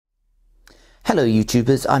Hello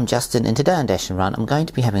YouTubers, I'm Justin, and today on Dash and Run I'm going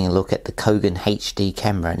to be having a look at the Kogan HD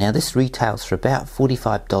camera. Now this retails for about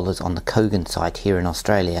 $45 on the Kogan site here in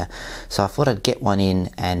Australia, so I thought I'd get one in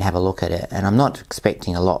and have a look at it, and I'm not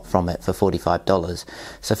expecting a lot from it for $45.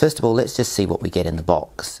 So first of all, let's just see what we get in the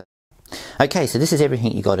box. Okay, so this is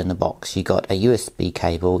everything you got in the box. You got a USB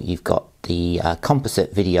cable, you've got the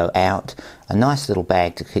composite video out, a nice little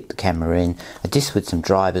bag to keep the camera in, a disc with some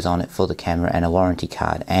drivers on it for the camera, and a warranty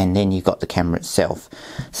card, and then you've got the camera itself.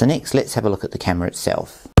 So next, let's have a look at the camera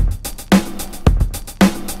itself.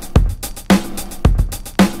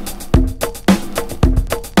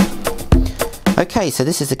 Okay, so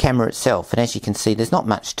this is the camera itself, and as you can see there's not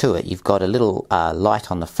much to it. You've got a little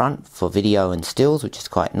light on the front for video and stills, which is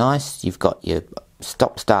quite nice. You've got your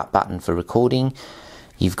stop-start button for recording.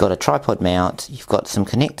 You've got a tripod mount. You've got some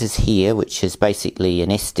connectors here, which is basically an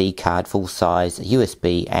SD card full size, a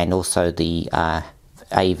USB, and also the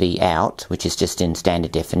AV out, which is just in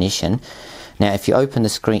standard definition. Now if you open the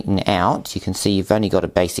screen out, you can see you've only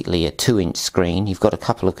got basically a 2-inch screen. You've got a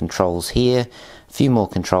couple of controls here, a few more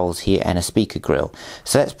controls here, and a speaker grill.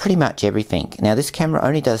 So that's pretty much everything. Now this camera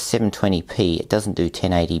only does 720p, it doesn't do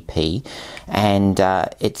 1080p, and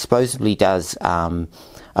it supposedly does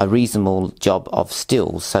a reasonable job of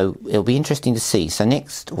stills, so it'll be interesting to see. So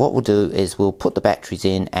next what we'll do is we'll put the batteries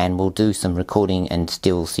in and we'll do some recording and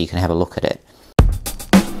stills so you can have a look at it.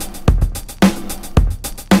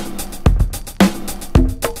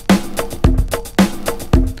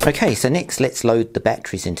 Okay, so next let's load the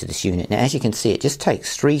batteries into this unit. Now as you can see, it just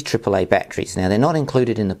takes 3 AAA batteries. Now they're not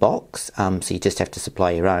included in the box, so you just have to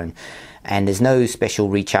supply your own. And there's no special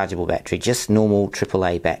rechargeable battery, just normal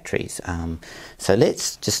AAA batteries. So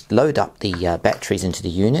let's just load up the batteries into the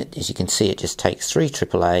unit. As you can see, it just takes 3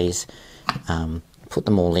 AAAs, put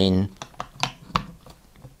them all in,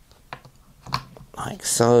 like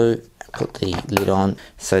so. Put the lid on.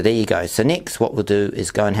 So there you go. So next what we'll do is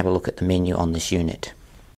go and have a look at the menu on this unit.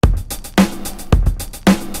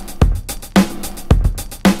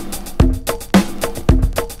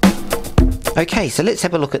 Okay, so let's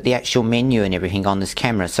have a look at the actual menu and everything on this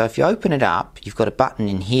camera. So if you open it up, you've got a button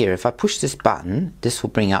in here. If I push this button, this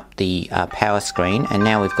will bring up the power screen, and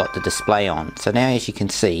now we've got the display on. So now as you can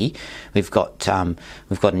see, we've got an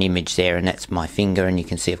image there, and that's my finger, and you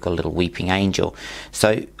can see I've got a little weeping angel.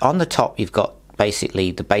 So on the top you've got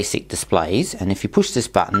basically the basic displays, and if you push this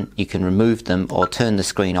button you can remove them or turn the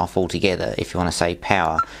screen off altogether if you want to save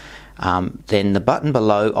power. Then the button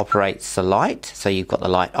below operates the light, so you've got the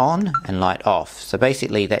light on and light off. So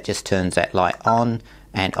basically that just turns that light on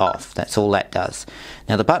and off. That's all that does.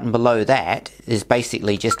 Now the button below that is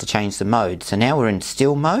basically just to change the mode. So now we're in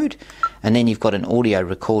still mode, and then you've got an audio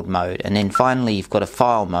record mode, and then finally you've got a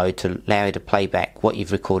file mode to allow you to play back what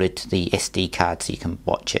you've recorded to the SD card so you can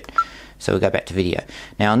watch it. So we'll go back to video.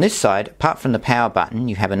 Now on this side, apart from the power button,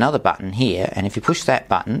 you have another button here, and if you push that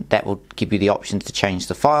button, that will give you the options to change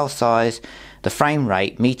the file size, the frame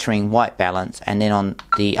rate, metering, white balance, and then on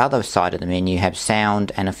the other side of the menu you have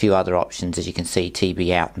sound and a few other options, as you can see,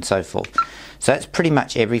 TV out and so forth. So that's pretty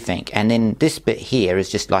much everything, and then this bit here is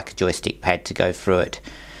just like a joystick pad to go through it.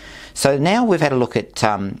 So now we've had a look at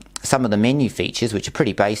some of the menu features, which are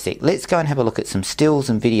pretty basic. Let's go and have a look at some stills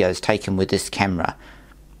and videos taken with this camera.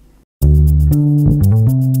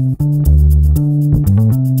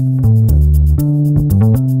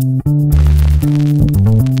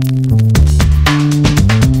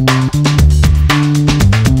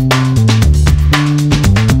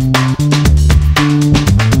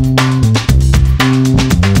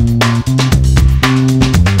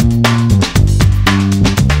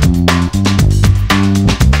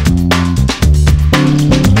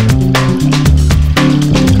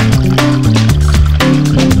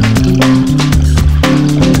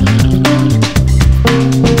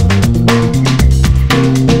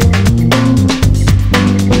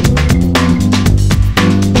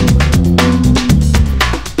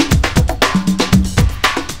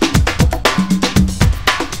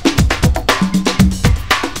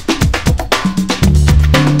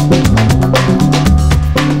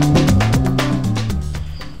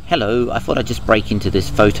 Hello, I thought I'd just break into this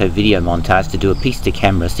photo video montage to do a piece to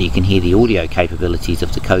camera so you can hear the audio capabilities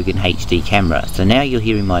of the Kogan HD camera. So now you're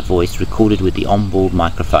hearing my voice recorded with the onboard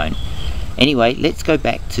microphone. Anyway, let's go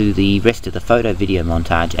back to the rest of the photo video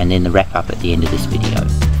montage and then the wrap up at the end of this video.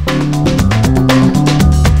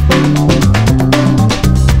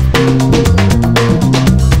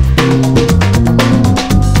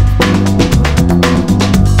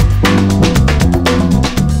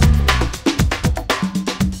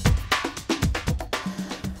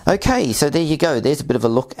 Okay, Okay, so there you go. There's a bit of a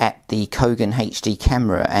look at the Kogan HD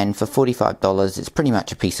camera, and for $45 it's pretty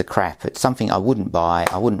much a piece of crap. It's something I wouldn't buy,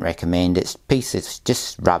 I wouldn't recommend. It's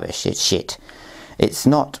just rubbish, it's shit. It's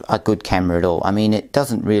not a good camera at all. I mean, it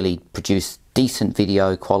doesn't really produce decent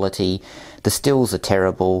video quality. The stills are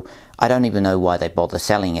terrible. I don't even know why they bother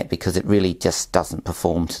selling it, because it really just doesn't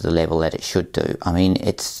perform to the level that it should do. I mean,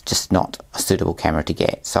 it's just not a suitable camera to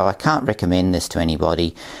get. So I can't recommend this to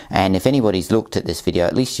anybody. And if anybody's looked at this video,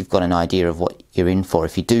 at least you've got an idea of what you're in for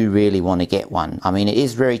if you do really want to get one. I mean, it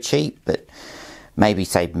is very cheap, but maybe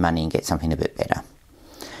save money and get something a bit better.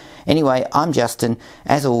 Anyway, I'm Justin.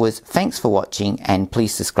 As always, thanks for watching, and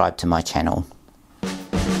please subscribe to my channel.